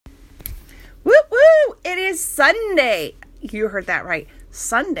is Sunday. You heard that right.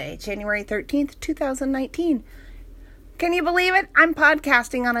 Sunday, January 13th, 2019. Can you believe it? I'm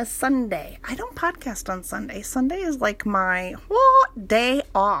podcasting on a Sunday. I don't podcast on Sunday. Sunday is like my day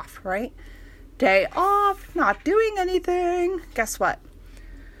off, right? Day off, not doing anything. Guess what?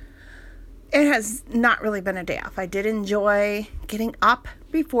 It has not really been a day off. I did enjoy getting up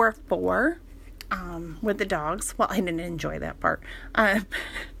before 4 with the dogs. Well, I didn't enjoy that part.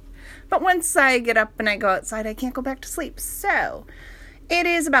 But once I get up and I go outside, I can't go back to sleep. So it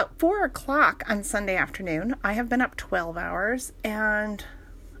is about 4 o'clock on Sunday afternoon. I have been up 12 hours and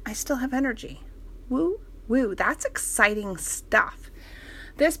I still have energy. Woo, woo. That's exciting stuff.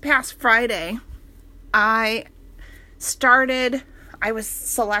 This past Friday, I was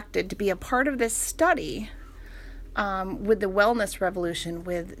selected to be a part of this study with the Wellness Revolution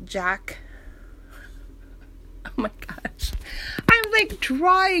with Jack. Oh my gosh. I'm like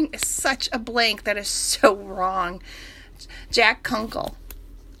drawing such a blank that is so wrong. Jack Kunkel.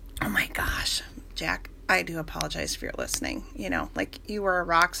 Oh my gosh. Jack, I do apologize for your listening. You know, like you were a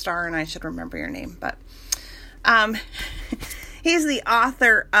rock star and I should remember your name. But he's the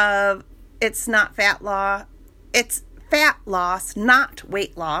author of It's Not Fat Law. It's Fat Loss, Not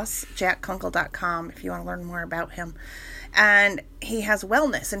Weight Loss. JackKunkel.com if you want to learn more about him. And he has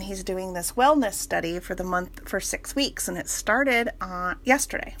wellness, and he's doing this wellness study for the month for 6 weeks, and it started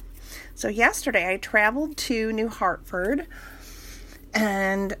yesterday. So yesterday I traveled to New Hartford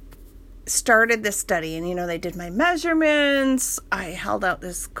and started this study, and they did my measurements. I held out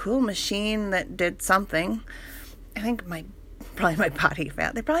this cool machine that did something. I think probably my body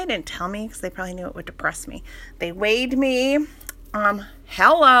fat. They probably didn't tell me because they probably knew it would depress me. They weighed me.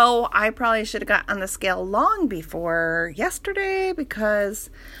 Hello, I probably should have got on the scale long before yesterday because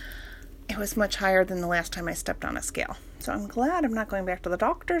it was much higher than the last time I stepped on a scale. So I'm glad I'm not going back to the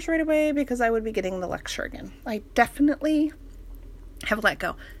doctors right away because I would be getting the lecture again. I definitely have let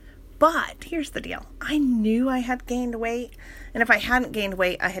go. But here's the deal. I knew I had gained weight. And if I hadn't gained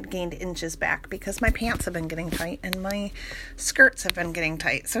weight, I had gained inches back because my pants have been getting tight and my skirts have been getting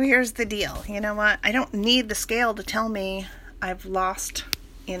tight. So here's the deal. You know what? I don't need the scale to tell me I've lost,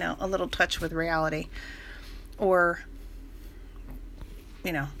 a little touch with reality or,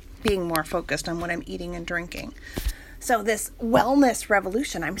 being more focused on what I'm eating and drinking. So this wellness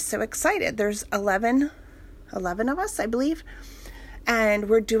revolution, I'm so excited. There's 11 of us, I believe. And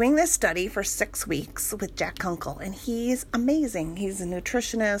we're doing this study for 6 weeks with Jack Kunkel. And he's amazing. He's a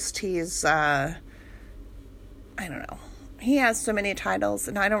nutritionist. He's, I don't know. He has so many titles,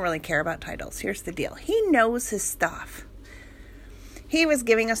 and I don't really care about titles. Here's the deal. He knows his stuff. He was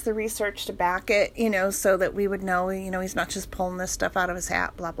giving us the research to back it, so that we would know, he's not just pulling this stuff out of his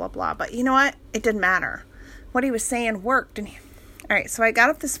hat, blah, blah, blah. But you know what? It didn't matter. What he was saying worked. All right, so I got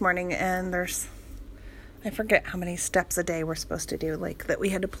up this morning, and I forget how many steps a day we're supposed to do, like that we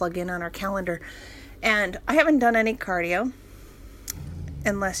had to plug in on our calendar. And I haven't done any cardio,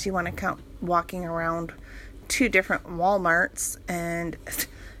 unless you want to count walking around 2 different Walmarts, and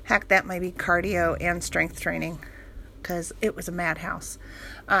heck, that might be cardio and strength training, because it was a madhouse.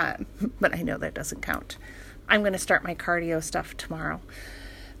 But I know that doesn't count. I'm going to start my cardio stuff tomorrow.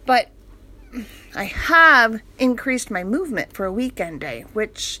 But I have increased my movement for a weekend day,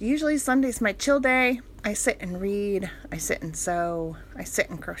 which usually Sunday's my chill day. I sit and read. I sit and sew. I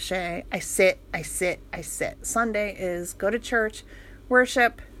sit and crochet. I sit. Sunday is go to church,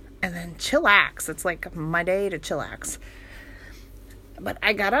 worship, and then chillax. It's like my day to chillax. But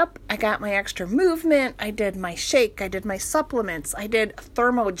I got up, I got my extra movement, I did my shake, I did my supplements, I did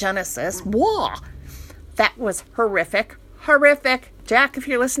thermogenesis. Whoa! That was horrific. Horrific. Jack, if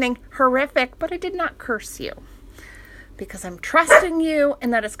you're listening, horrific. But I did not curse you. Because I'm trusting you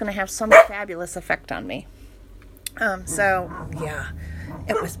and that it's going to have some fabulous effect on me. Yeah,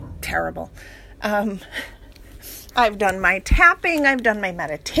 it was terrible. I've done my tapping, I've done my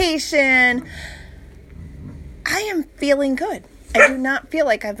meditation. I am feeling good. I do not feel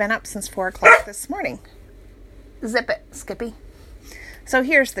like I've been up since 4 o'clock this morning. Zip it, Skippy. So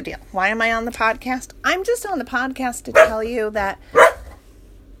here's the deal. Why am I on the podcast? I'm just on the podcast to tell you that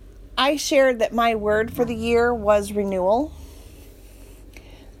I shared that my word for the year was renewal.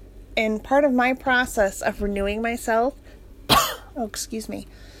 And part of my process of renewing myself,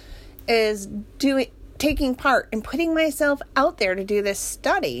 is taking part and putting myself out there to do this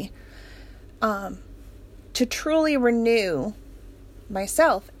study, to truly renew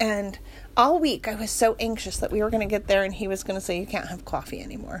myself. And all week I was so anxious that we were going to get there and he was going to say, you can't have coffee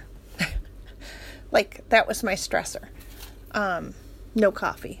anymore. Like, that was my stressor. No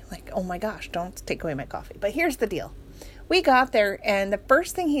coffee. Like, oh my gosh, don't take away my coffee. But here's the deal. we got there, and the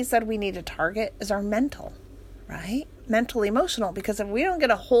first thing he said we need to target is our mental, right? Mental, emotional, because if we don't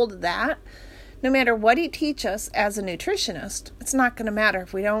get a hold of that, no matter what he teaches us as a nutritionist, it's not going to matter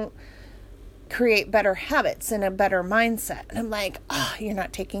if we don't create better habits and a better mindset. And I'm like, oh, you're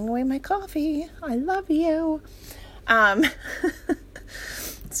not taking away my coffee. I love you.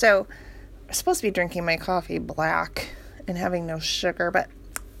 So I'm supposed to be drinking my coffee black and having no sugar, but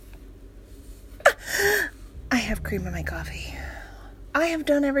I have cream in my coffee. I have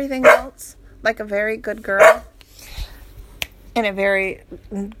done everything else like a very good girl and a very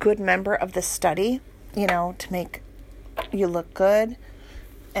good member of the study, to make you look good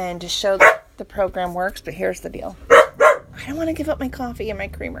and to show that the program works. But here's the deal. I don't want to give up my coffee and my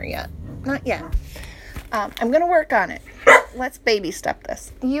creamer yet. Not yet. I'm going to work on it. Let's baby step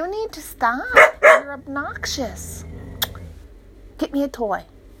this. You need to stop. You're obnoxious. Get me a toy.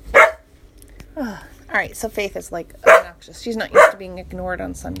 All right, so Faith is like obnoxious. She's not used to being ignored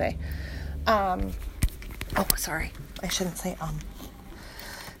on Sunday. Sorry. I shouldn't say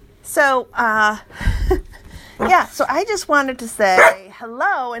So, so I just wanted to say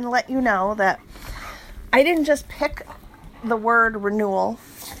hello and let you know that I didn't just pick the word renewal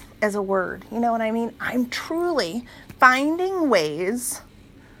as a word. You know what I mean? I'm truly finding ways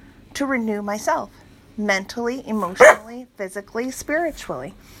to renew myself mentally, emotionally, physically,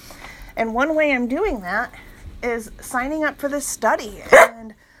 spiritually. And one way I'm doing that is signing up for this study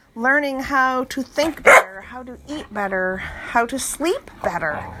and learning how to think better, how to eat better, how to sleep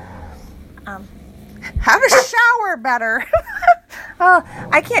better, how to shower better.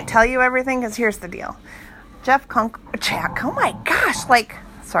 I can't tell you everything because here's the deal. Jack, oh my gosh,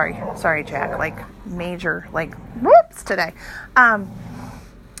 sorry, Jack, major, whoops today.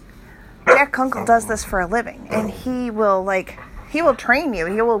 Jack Kunkel does this for a living, and he will train you.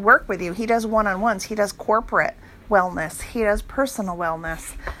 He will work with you. He does one-on-ones. He does corporate wellness. He does personal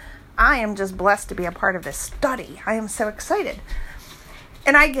wellness. I am just blessed to be a part of this study. I am so excited.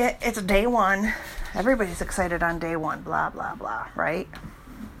 And it's day one. Everybody's excited on day one, blah, blah, blah, right?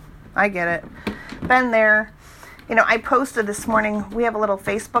 I get it. Been there. I posted this morning, we have a little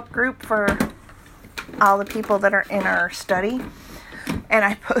Facebook group for all the people that are in our study. And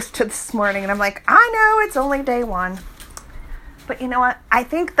I posted this morning, and I'm like, I know it's only day one. But you know what? I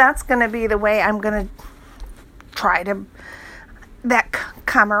think that's going to be the way I'm going to try to, that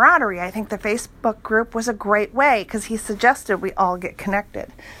camaraderie. I think the Facebook group was a great way because he suggested we all get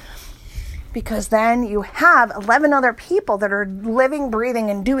connected. Because then you have 11 other people that are living, breathing,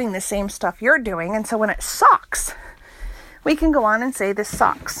 and doing the same stuff you're doing. And so when it sucks, we can go on and say this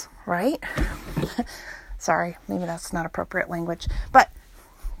sucks, right? Sorry, maybe that's not appropriate language. But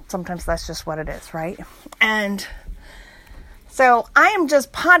sometimes that's just what it is, right? And so I am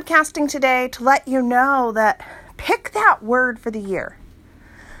just podcasting today to let you know that pick that word for the year.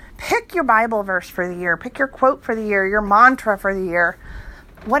 Pick your Bible verse for the year. Pick your quote for the year, your mantra for the year.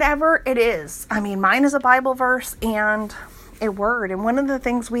 Whatever it is. I mean, mine is a Bible verse and a word. And one of the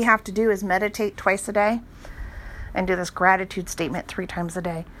things we have to do is meditate twice a day and do this gratitude statement 3 times a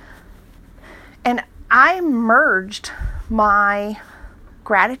day. And I merged my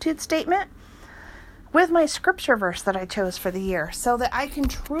gratitude statement with my scripture verse that I chose for the year so that I can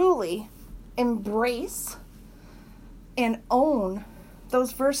truly embrace and own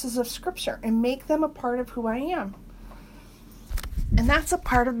those verses of scripture and make them a part of who I am. And that's a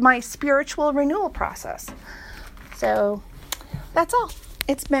part of my spiritual renewal process. So that's all.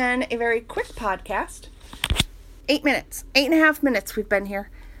 It's been a very quick podcast. 8 minutes, 8.5 minutes we've been here.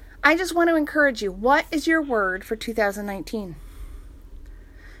 I just want to encourage you. What is your word for 2019?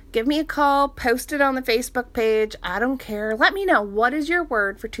 Give me a call, post it on the Facebook page. I don't care. Let me know. What is your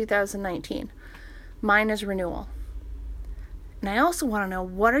word for 2019? Mine is renewal. And I also want to know,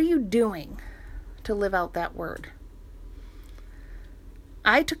 what are you doing to live out that word?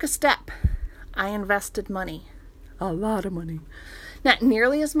 I took a step. I invested money. A lot of money. Not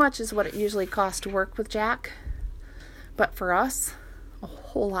nearly as much as what it usually costs to work with Jack. But for us, a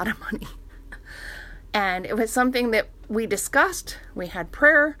whole lot of money. And it was something that we discussed. We had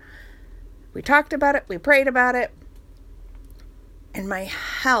prayer. We talked about it. We prayed about it. And my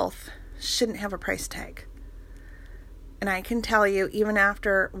health shouldn't have a price tag. And I can tell you, even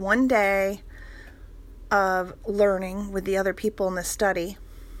after one day of learning with the other people in the study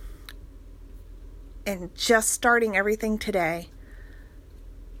and just starting everything today,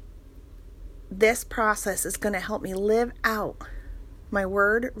 this process is going to help me live out my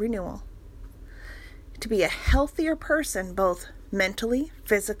word renewal to be a healthier person, both mentally,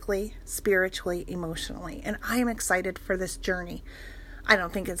 physically, spiritually, emotionally. And I am excited for this journey. I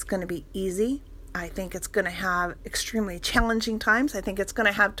don't think it's going to be easy. I think it's going to have extremely challenging times. I think it's going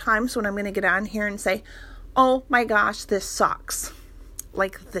to have times when I'm going to get on here and say, oh my gosh, this sucks.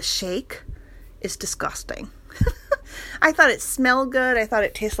 Like the shake is disgusting. I thought it smelled good. I thought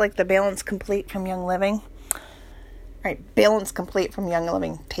it tasted like the Balance Complete from Young Living. Right, Balance Complete from Young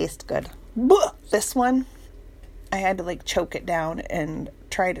Living tastes good. But this one, I had to like choke it down and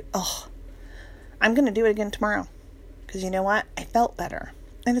try to, I'm going to do it again tomorrow. Because you know what? I felt better.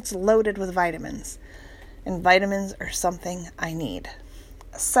 And it's loaded with vitamins. And vitamins are something I need.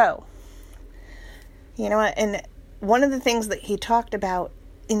 So, you know what? And one of the things that he talked about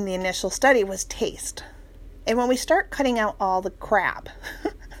in the initial study was taste. And when we start cutting out all the crap,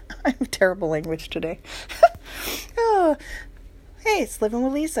 I have terrible language today. Hey, it's Living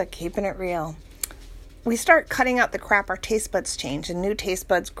with Lisa, keeping it real. We start cutting out the crap, our taste buds change, and new taste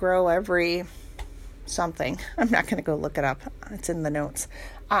buds grow every something. I'm not going to go look it up. It's in the notes.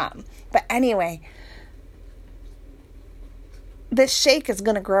 But anyway, this shake is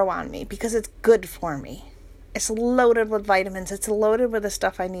going to grow on me because it's good for me. It's loaded with vitamins. It's loaded with the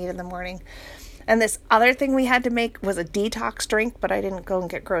stuff I need in the morning. And this other thing we had to make was a detox drink, but I didn't go and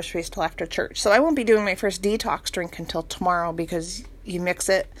get groceries till after church. So I won't be doing my first detox drink until tomorrow because you mix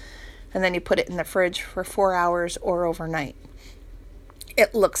it and then you put it in the fridge for 4 hours or overnight.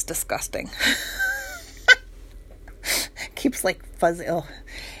 It looks disgusting. Keeps like fuzzy. Oh.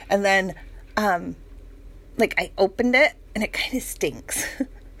 And then, like I opened it and it kind of stinks.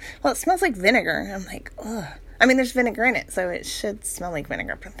 Well, it smells like vinegar. I'm like, ugh. I mean, there's vinegar in it, so it should smell like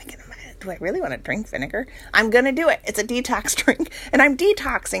vinegar. But I'm thinking, do I really want to drink vinegar? I'm going to do it. It's a detox drink. And I'm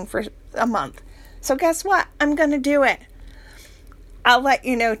detoxing for a month. So guess what? I'm going to do it. I'll let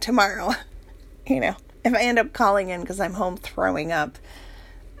you know tomorrow. You know, if I end up calling in because I'm home throwing up,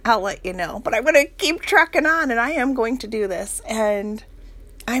 I'll let you know. But I'm going to keep trucking on, and I am going to do this. And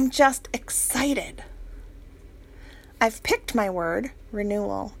I'm just excited. I've picked my word,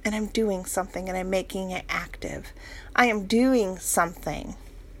 renewal, and I'm doing something, and I'm making it active. I am doing something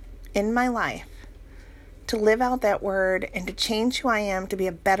in my life to live out that word and to change who I am to be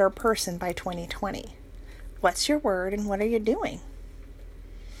a better person by 2020. What's your word and what are you doing?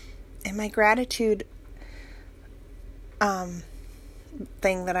 And my gratitude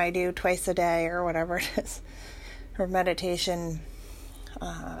thing that I do twice a day or whatever it is, or meditation,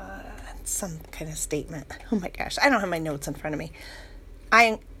 some kind of statement. Oh my gosh, I don't have my notes in front of me.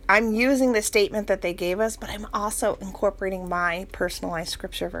 I'm using the statement that they gave us, but I'm also incorporating my personalized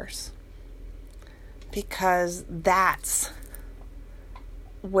scripture verse because that's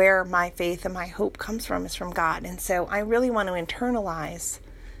where my faith and my hope comes from, is from God. And so I really want to internalize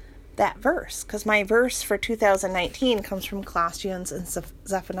that verse because my verse for 2019 comes from Colossians and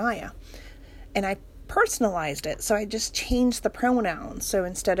Zephaniah. And I personalized it. So I just changed the pronouns. So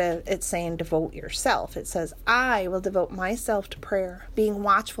instead of it saying devote yourself, it says, I will devote myself to prayer, being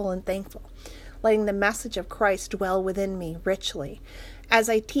watchful and thankful, letting the message of Christ dwell within me richly, as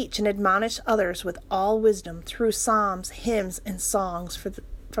I teach and admonish others with all wisdom through psalms, hymns, and songs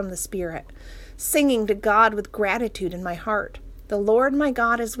from the Spirit, singing to God with gratitude in my heart. The Lord my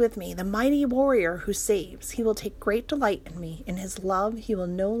God is with me, the mighty warrior who saves. He will take great delight in me. In his love he will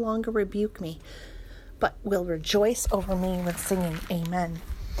no longer rebuke me, but will rejoice over me with singing. Amen.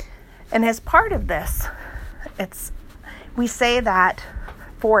 And as part of this, we say that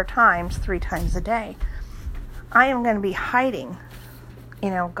 4 times, 3 times a day. I am going to be hiding,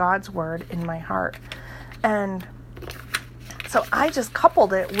 God's word in my heart. And so I just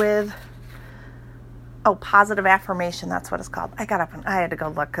coupled it with, positive affirmation. That's what it's called. I got up and I had to go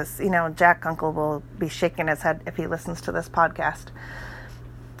look because, Jack Uncle will be shaking his head if he listens to this podcast.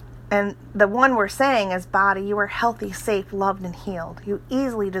 And the one we're saying is, body, you are healthy, safe, loved, and healed. You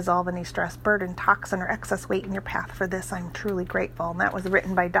easily dissolve any stress, burden, toxin, or excess weight in your path. For this, I'm truly grateful. And that was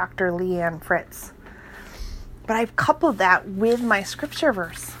written by Dr. Leanne Fritz. But I've coupled that with my scripture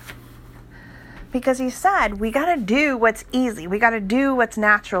verse. Because he said, we got to do what's easy. We got to do what's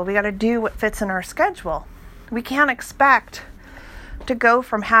natural. We got to do what fits in our schedule. We can't expect to go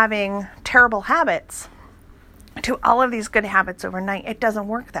from having terrible habits to all of these good habits overnight. It doesn't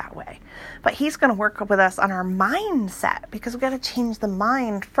work that way. But he's going to work with us on our mindset because we've got to change the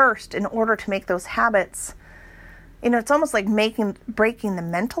mind first in order to make those habits. It's almost like breaking the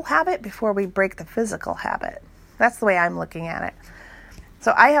mental habit before we break the physical habit. That's the way I'm looking at it.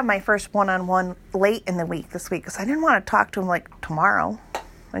 So I have my first one-on-one late in the week this week because I didn't want to talk to him like tomorrow.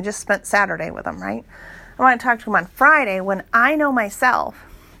 I just spent Saturday with him, right? I want to talk to him on Friday when I know myself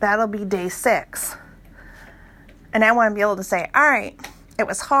that'll be day 6. And I want to be able to say, all right, it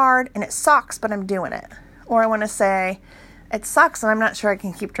was hard and it sucks, but I'm doing it. Or I want to say, it sucks and I'm not sure I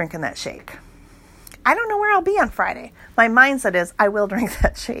can keep drinking that shake. I don't know where I'll be on Friday. My mindset is I will drink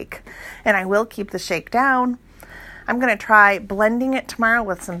that shake and I will keep the shake down. I'm going to try blending it tomorrow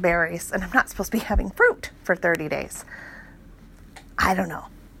with some berries, and I'm not supposed to be having fruit for 30 days. I don't know.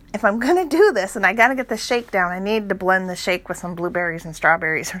 If I'm going to do this and I got to get the shake down, I need to blend the shake with some blueberries and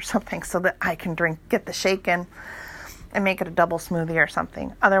strawberries or something so that I can get the shake in and make it a double smoothie or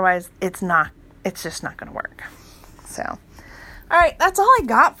something. Otherwise, it's just not going to work. So, all right, that's all I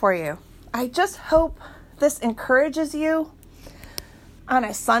got for you. I just hope this encourages you on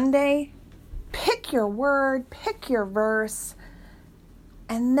a Sunday. Pick your word, pick your verse,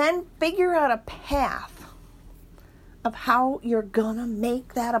 and then figure out a path of how you're going to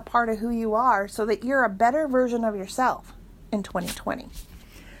make that a part of who you are so that you're a better version of yourself in 2020.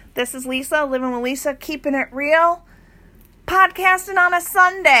 This is Lisa, Living with Lisa, keeping it real, podcasting on a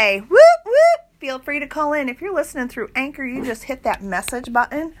Sunday. Whoop, whoop. Feel free to call in. If you're listening through Anchor, you just hit that message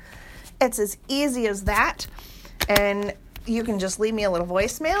button. It's as easy as that. And you can just leave me a little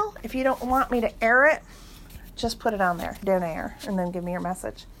voicemail. If you don't want me to air it, just put it on there, don't air, and then give me your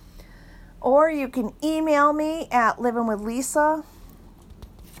message. Or you can email me at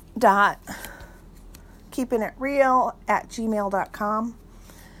livingwithLisa.keepingitreal@gmail.com.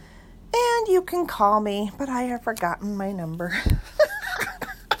 And you can call me, but I have forgotten my number.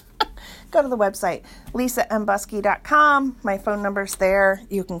 Go to the website, lisambusky.com. My phone number's there.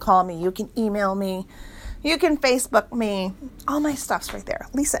 You can call me. You can email me. You can Facebook me. All my stuff's right there.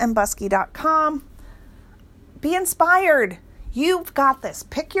 lisambusky.com. Be inspired. You've got this.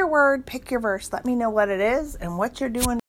 Pick your word, pick your verse. Let me know what it is and what you're doing